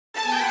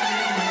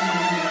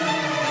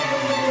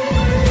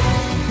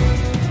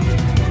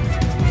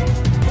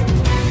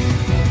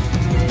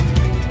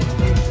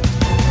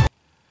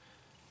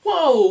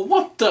Whoa,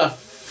 what the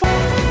f...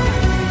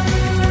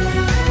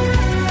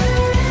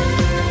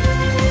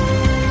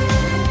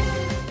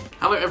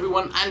 Hello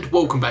everyone and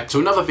welcome back to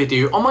another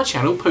video on my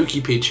channel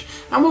PokePidge,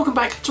 and welcome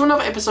back to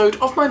another episode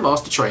of my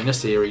Master Trainer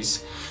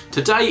series.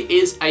 Today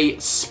is a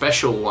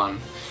special one.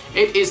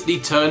 It is the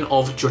turn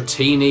of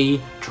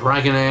Dratini,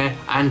 Dragonair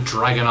and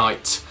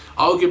Dragonite.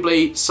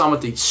 Arguably some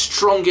of the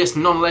strongest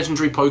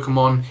non-legendary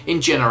Pokemon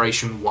in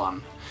Generation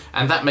 1.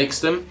 And that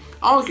makes them,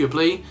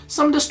 arguably,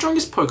 some of the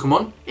strongest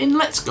Pokemon in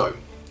Let's Go.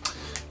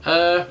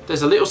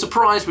 There's a little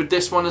surprise with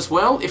this one as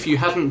well, if you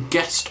hadn't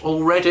guessed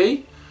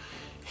already.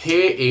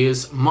 Here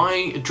is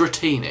my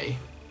Dratini.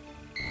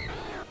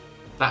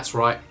 That's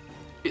right,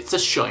 it's a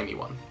shiny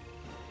one.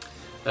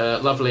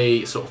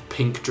 Lovely sort of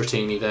pink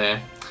Dratini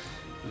there.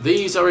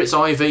 These are its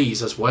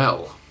IVs as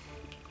well.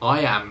 I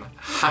am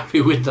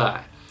happy with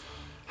that.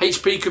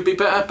 HP could be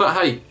better, but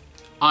hey,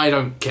 I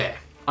don't care.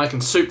 I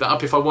can soup that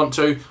up if I want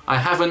to. I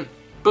haven't,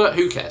 but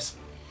who cares?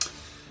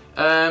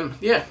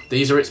 Yeah,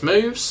 these are its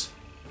moves.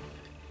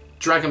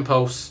 Dragon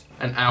Pulse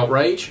and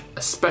Outrage,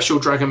 a special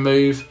dragon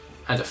move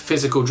and a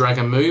physical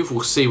dragon move.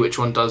 We'll see which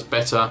one does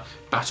better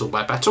battle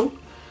by battle.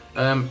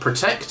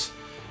 Protect,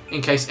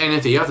 in case any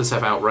of the others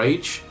have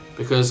Outrage,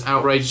 because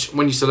Outrage,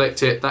 when you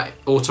select it, that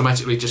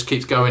automatically just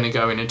keeps going and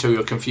going until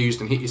you're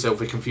confused and hit yourself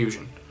with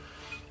confusion.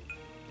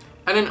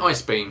 And then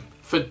Ice Beam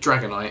for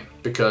Dragonite,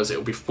 because it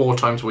will be 4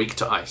 times weak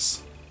to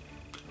ice.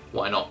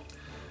 Why not?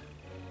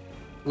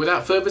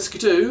 Without further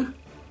ado,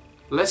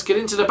 let's get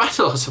into the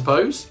battle, I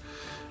suppose.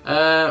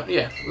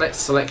 Yeah, let's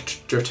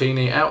select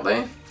Dratini out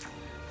there.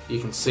 You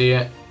can see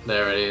it.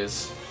 There it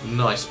is.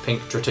 Nice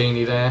pink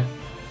Dratini there.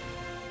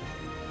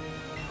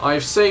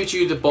 I've saved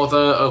you the bother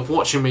of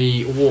watching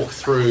me walk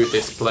through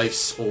this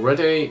place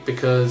already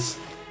because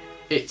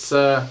it's...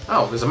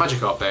 oh, there's a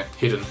Magikarp there,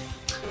 hidden.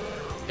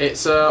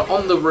 It's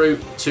on the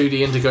route to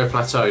the Indigo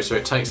Plateau, so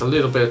it takes a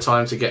little bit of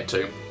time to get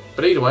to.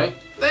 But either way,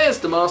 there's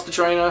the Master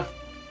Trainer.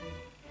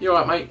 You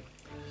alright, mate?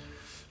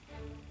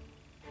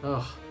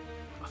 Oh,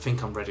 I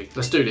think I'm ready.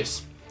 Let's do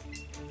this.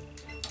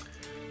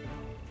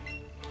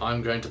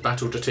 I'm going to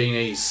battle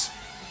Dratinis.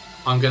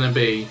 I'm going to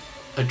be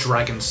a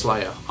Dragon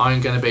Slayer.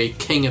 I'm going to be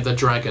King of the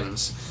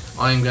Dragons.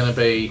 I'm going to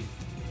be...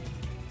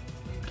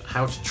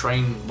 How to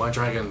Train My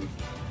Dragon.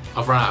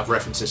 I've run out of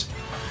references.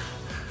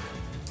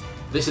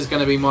 This is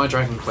going to be my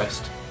Dragon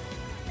Quest.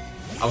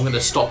 I'm going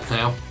to stop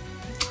now.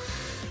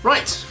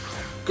 Right.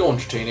 Go on,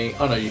 Dratini.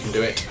 I know you can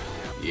do it.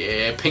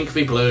 Yeah, pink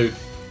v blue.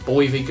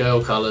 Boy v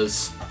girl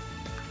colours.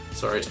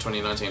 Sorry, it's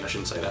 2019. I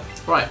shouldn't say that.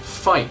 Right,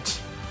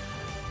 fight.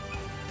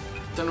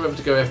 Don't know whether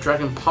to go with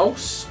Dragon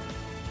Pulse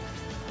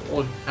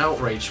or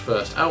Outrage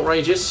first.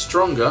 Outrage is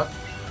stronger,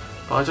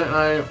 but I don't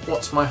know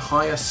what's my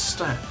highest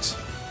stat.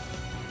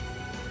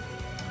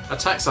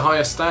 Attack's the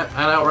highest stat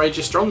and Outrage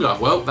is stronger.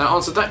 Well, that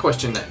answered that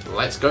question then.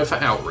 Let's go for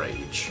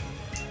Outrage.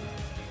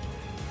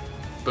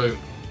 Boom.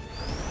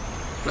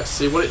 Let's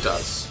see what it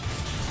does.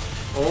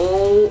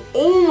 Oh,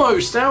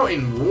 almost out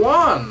in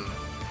one!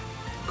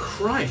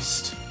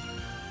 Christ.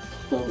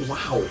 Oh,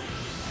 wow.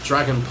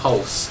 Dragon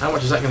Pulse. How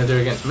much is that going to do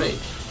against me?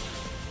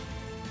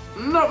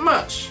 Not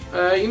much.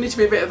 You need to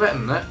be a bit better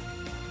than that.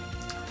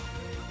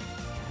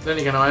 Then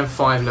again, I am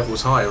 5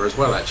 levels higher as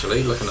well,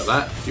 actually, looking at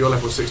that. You're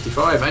level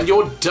 65, and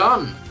you're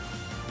done!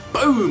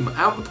 Boom!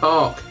 Out the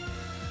park.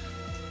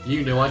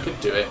 You knew I could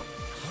do it.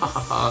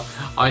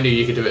 I knew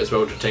you could do it as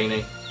well,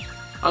 Dratini.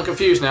 I'm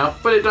confused now,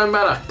 but it don't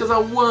matter, because I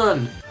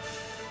won!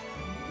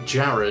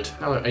 Jared.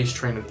 Hello, Ace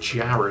Trainer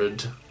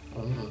Jared.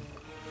 Oh.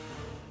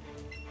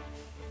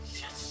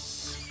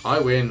 Yes. I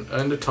win,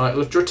 earned the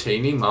title of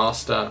Dratini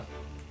Master.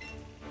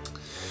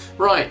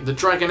 Right, the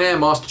Dragonair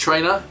Master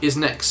Trainer is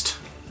next.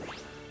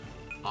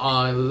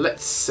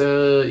 Let's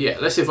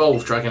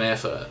evolve Dragonair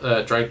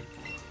first.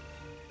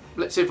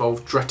 Let's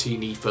evolve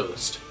Dratini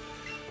first.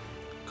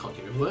 Can't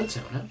get my words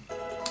out now.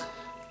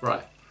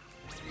 Right.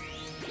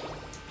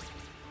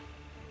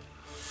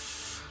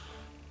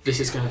 This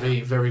is going to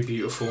be very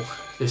beautiful,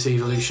 this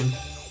evolution.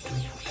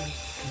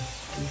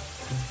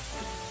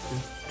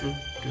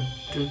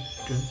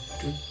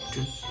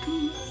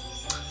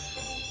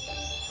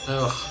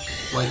 Ugh,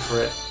 wait for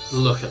it.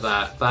 Look at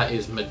that. That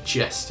is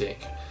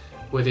majestic.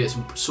 With its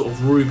sort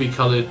of ruby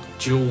coloured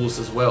jewels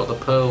as well. The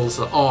pearls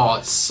are... Oh,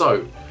 it's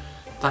so...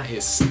 That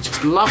is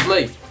just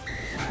lovely.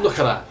 Look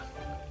at that.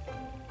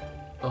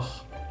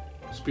 Oh,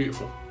 it's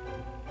beautiful.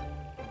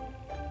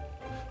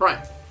 Right.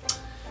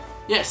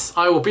 Yes,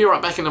 I will be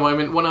right back in a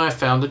moment when I have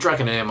found the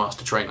Dragonair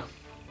Master Trainer.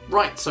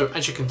 Right, so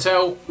as you can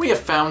tell, we have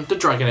found the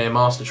Dragonair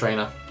Master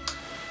Trainer.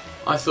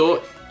 I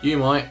thought you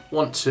might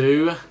want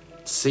to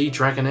see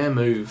Dragonair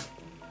move.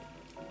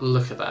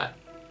 Look at that.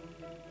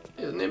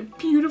 Isn't it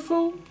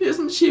beautiful?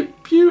 Isn't she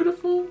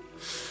beautiful?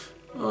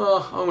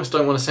 Oh, I almost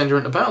don't want to send her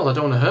into battle. I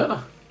don't want to hurt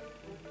her.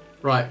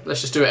 Right,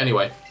 let's just do it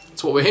anyway.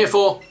 That's what we're here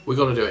for. We've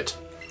got to do it.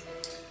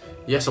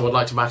 Yes, I would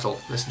like to battle.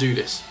 Let's do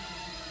this.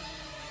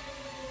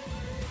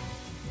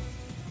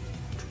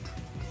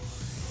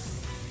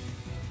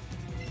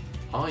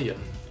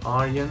 Aryan.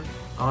 I don't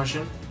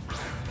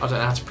know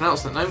how to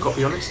pronounce that name, got to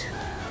be honest.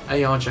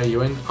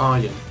 A-R-J-U-N?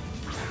 Arjun.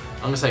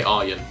 I'm going to say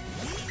Arjun.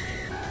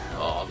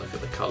 Oh, look at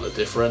the colour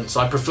difference.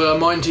 I prefer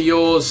mine to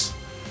yours.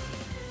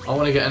 I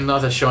want to get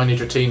another shiny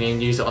Dratini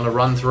and use it on a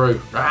run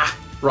through. Ah,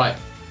 right.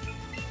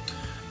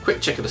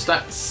 Quick check of the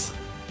stats.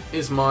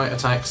 Is my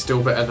attack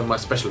still better than my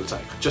special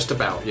attack? Just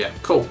about, yeah.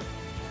 Cool.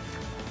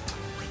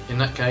 In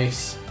that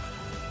case,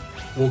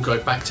 we'll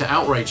go back to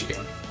Outrage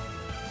again.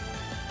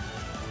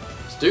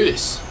 Let's do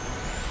this.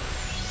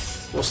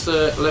 What's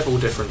the level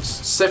difference?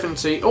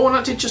 70. Oh, and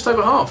I did just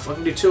over half. I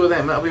can do 2 of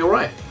them. That'll be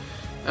alright.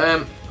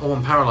 Oh,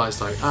 I'm paralysed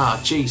though. Ah,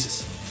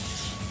 Jesus.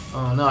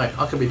 Oh no.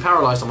 I could be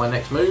paralysed on my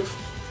next move.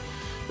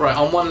 Right,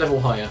 I'm 1 level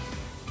higher.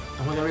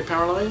 Am I going to be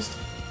paralysed?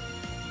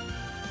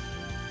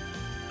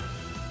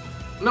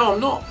 No, I'm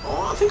not.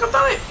 Oh, I think I've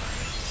done it.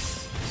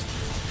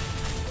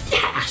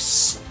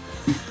 Yes!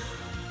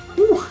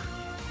 Whew.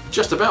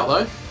 Just about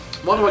though.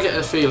 Why do I get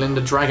a feeling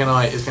the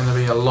Dragonite is going to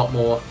be a lot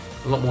more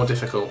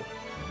difficult?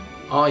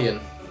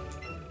 Arjun.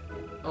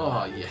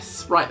 Oh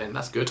yes. Right then,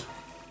 that's good.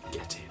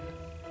 Get in.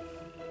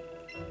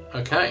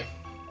 Okay.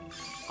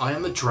 I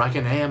am the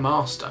Dragonair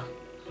Master.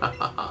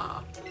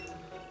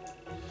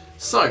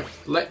 So,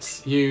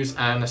 let's use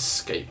an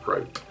escape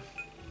rope.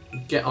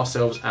 Get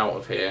ourselves out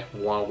of here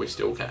while we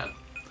still can.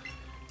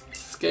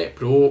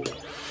 Escape rope.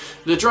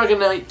 The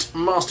Dragonite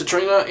Master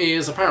Trainer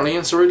is apparently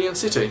in Cerulean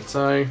City,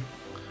 so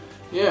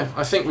yeah,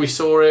 I think we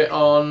saw it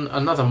on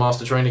another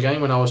Master Trainer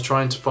game when I was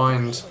trying to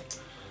find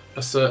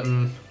a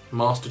certain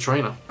Master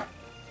Trainer.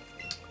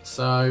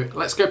 So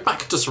let's go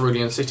back to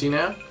Cerulean City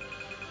now,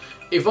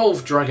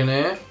 evolve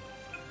Dragonair,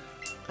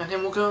 and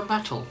then we'll go and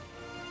battle.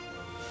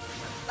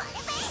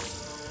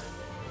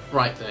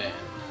 Right then.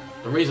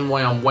 The reason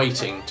why I'm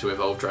waiting to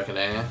evolve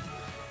Dragonair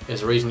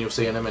is a reason you'll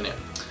see in a minute.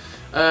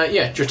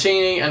 Yeah,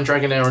 Dratini and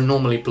Dragonair are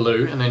normally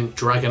blue, and then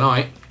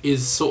Dragonite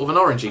is sort of an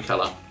orangey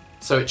colour,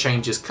 so it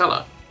changes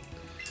colour.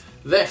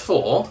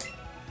 Therefore,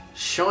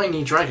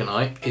 shiny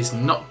Dragonite is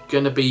not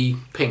going to be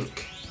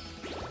pink.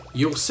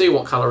 You'll see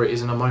what colour it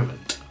is in a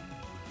moment,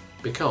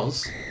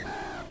 because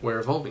we're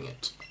evolving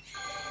it.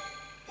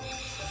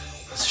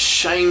 It's a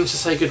shame to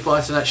say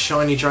goodbye to that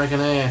shiny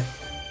Dragonair.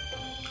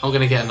 I'm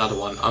going to get another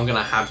one. I'm going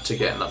to have to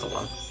get another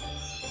one.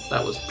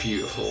 That was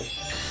beautiful.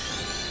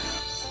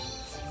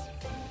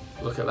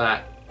 Look at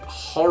that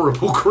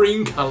horrible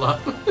green colour.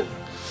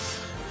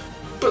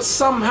 But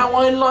somehow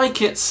I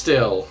like it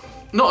still.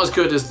 Not as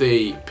good as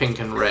the pink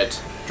and red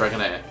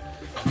Dragonair.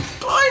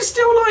 But I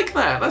still like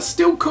that. That's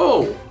still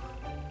cool.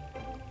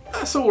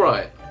 That's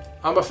alright.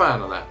 I'm a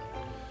fan of that.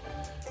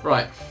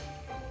 Right.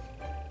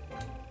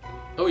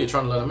 Oh, you're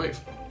trying to learn a move.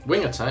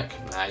 Wing attack?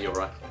 Nah, you're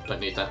right. Don't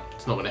need that.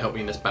 It's not going to help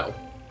me in this battle.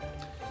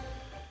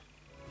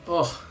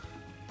 Oh.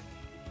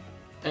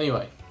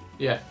 Anyway,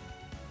 yeah.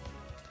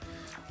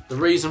 The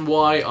reason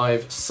why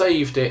I've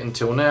saved it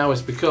until now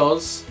is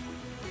because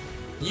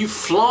you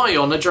fly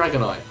on a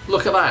Dragonite.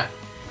 Look at that.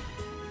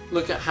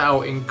 Look at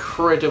how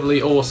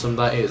incredibly awesome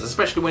that is,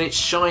 especially when it's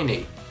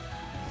shiny.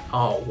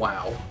 Oh,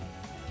 wow.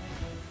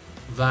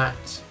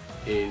 That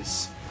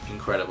is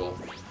incredible.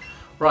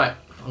 Right,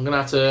 I'm going to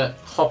have to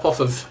hop off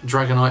of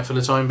Dragonite for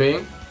the time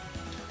being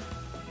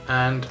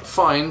and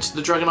find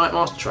the Dragonite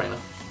Master Trainer.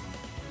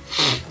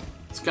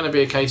 It's going to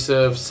be a case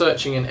of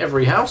searching in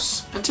every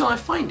house until I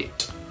find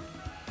it.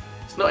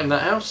 It's not in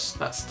that house.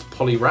 That's the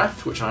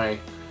Poliwrath, which I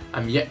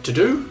am yet to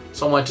do.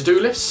 It's on my to-do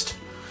list.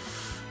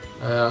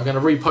 I'm going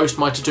to repost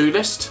my to-do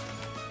list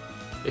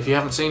if you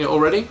haven't seen it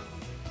already.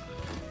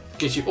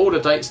 Gives you all the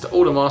dates that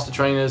all the Master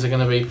Trainers are going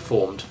to be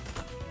performed.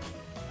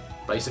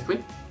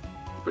 Basically.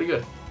 Pretty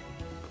good.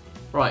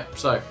 Right,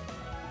 so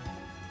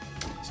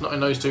it's not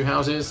in those 2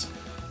 houses.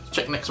 Let's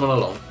check the next one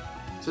along.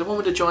 Is there the one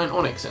with the giant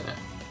onyx in it?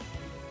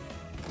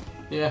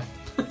 Yeah.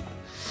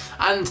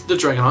 And the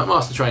Dragonite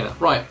Master Trainer.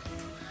 Right.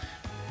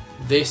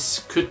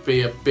 This could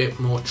be a bit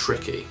more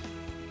tricky.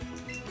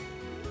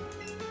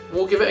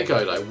 We'll give it a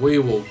go though. We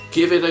will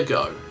give it a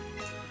go.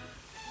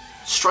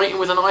 Straight in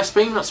with an Ice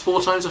Beam, that's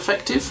 4 times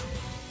effective.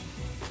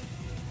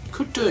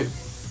 Could do.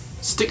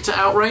 Stick to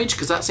Outrage,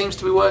 because that seems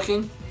to be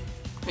working.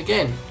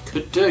 Again,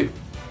 could do.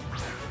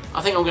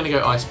 I think I'm going to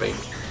go Ice Beam.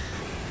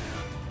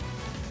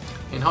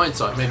 In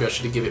hindsight, maybe I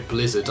should have given it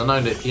Blizzard. I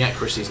know that the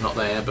accuracy's not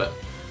there, but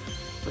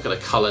look at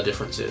the colour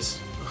differences.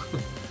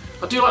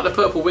 I do like the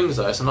purple wings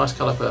though, it's a nice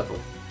colour purple.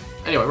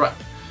 Anyway, right.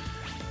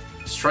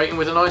 Straight in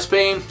with an Ice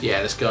Beam.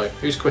 Yeah, let's go.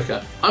 Who's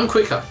quicker? I'm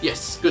quicker.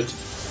 Yes, good.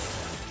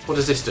 What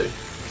does this do?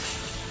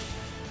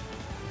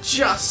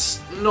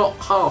 Just not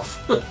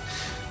half.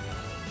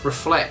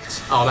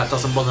 Reflect. Oh, that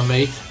doesn't bother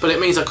me. But it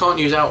means I can't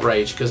use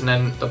Outrage because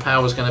then the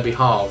power's going to be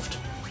halved.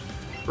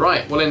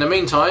 Right, well in the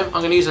meantime,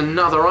 I'm going to use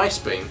another Ice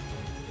Beam.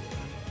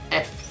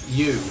 F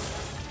you.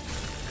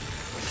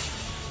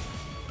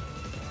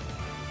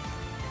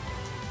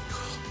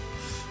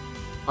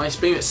 Ice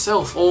Beam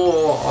itself.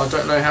 Oh, I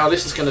don't know how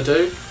this is going to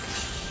do.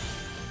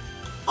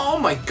 Oh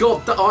my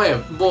god,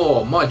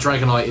 my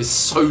Dragonite is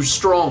so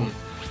strong.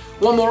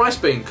 One more Ice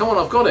Beam. Come on,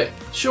 I've got it.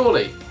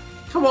 Surely.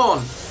 Come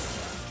on.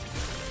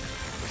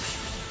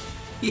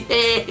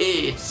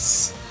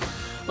 Yes.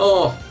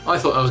 Oh, I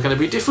thought that was going to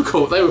be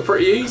difficult. They were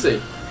pretty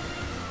easy.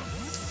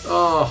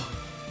 Oh,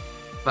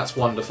 that's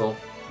wonderful.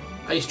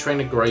 Ace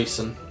Trainer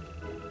Grayson.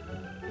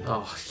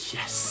 Oh,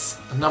 yes.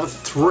 Another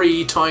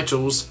 3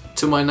 titles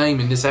to my name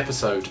in this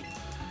episode.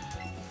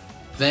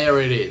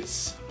 There it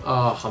is.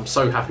 Oh, I'm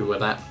so happy with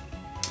that.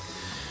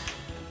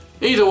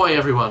 Either way,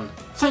 everyone,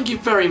 thank you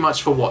very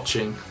much for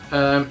watching.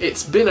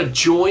 It's been a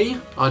joy.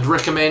 I'd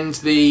recommend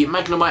the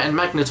Magnemite and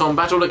Magneton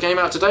battle that came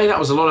out today. That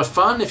was a lot of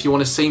fun if you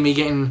want to see me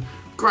getting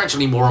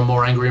gradually more and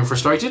more angry and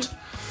frustrated.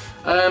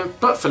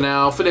 But for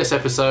now, for this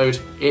episode,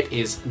 it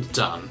is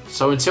done.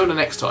 So until the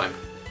next time,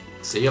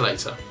 see you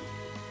later.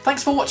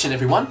 Thanks for watching,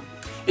 everyone.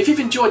 If you've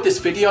enjoyed this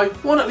video,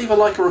 why not leave a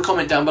like or a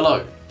comment down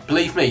below?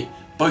 Believe me,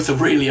 both are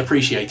really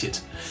appreciated.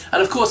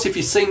 And of course, if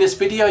you've seen this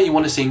video and you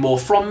want to see more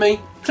from me,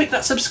 click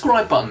that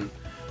subscribe button.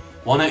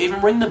 Why not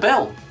even ring the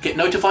bell? Get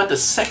notified the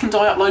second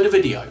I upload a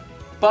video.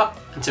 But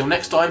until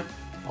next time,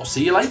 I'll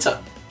see you later.